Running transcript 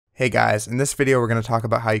Hey guys, in this video we're going to talk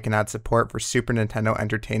about how you can add support for Super Nintendo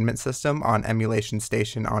Entertainment System on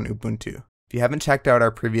EmulationStation on Ubuntu. If you haven't checked out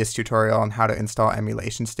our previous tutorial on how to install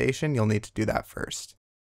EmulationStation, you'll need to do that first.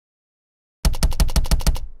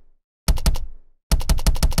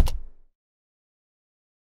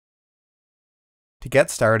 To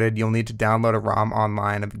get started, you'll need to download a ROM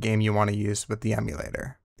online of the game you want to use with the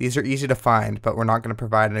emulator. These are easy to find, but we're not going to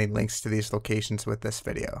provide any links to these locations with this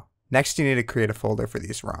video. Next, you need to create a folder for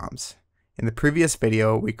these ROMs. In the previous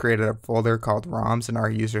video, we created a folder called ROMs in our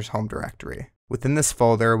user's home directory. Within this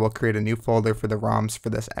folder, we'll create a new folder for the ROMs for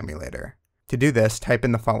this emulator. To do this, type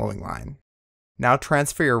in the following line. Now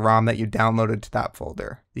transfer your ROM that you downloaded to that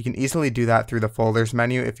folder. You can easily do that through the folders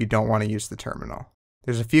menu if you don't want to use the terminal.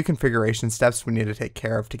 There's a few configuration steps we need to take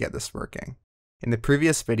care of to get this working. In the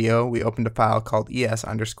previous video, we opened a file called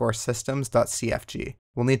es_systems.cfg.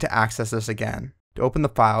 We'll need to access this again. To open the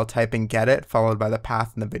file, type in gedit followed by the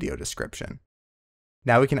path in the video description.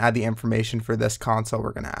 Now we can add the information for this console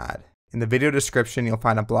we're going to add. In the video description, you'll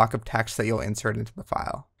find a block of text that you'll insert into the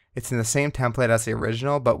file. It's in the same template as the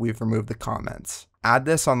original, but we've removed the comments. Add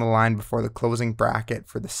this on the line before the closing bracket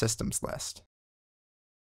for the systems list.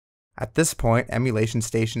 At this point,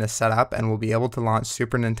 EmulationStation is set up and we'll be able to launch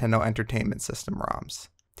Super Nintendo Entertainment System ROMs.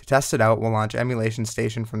 To test it out, we'll launch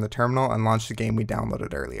EmulationStation from the terminal and launch the game we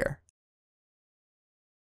downloaded earlier.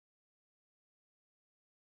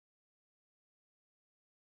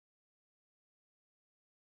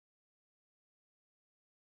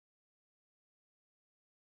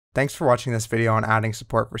 Thanks for watching this video on adding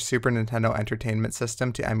support for Super Nintendo Entertainment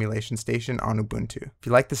System to EmulationStation on Ubuntu. If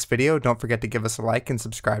you like this video, don't forget to give us a like and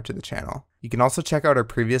subscribe to the channel. You can also check out our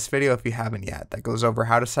previous video if you haven't yet, that goes over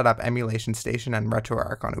how to set up EmulationStation and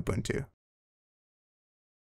RetroArch on Ubuntu.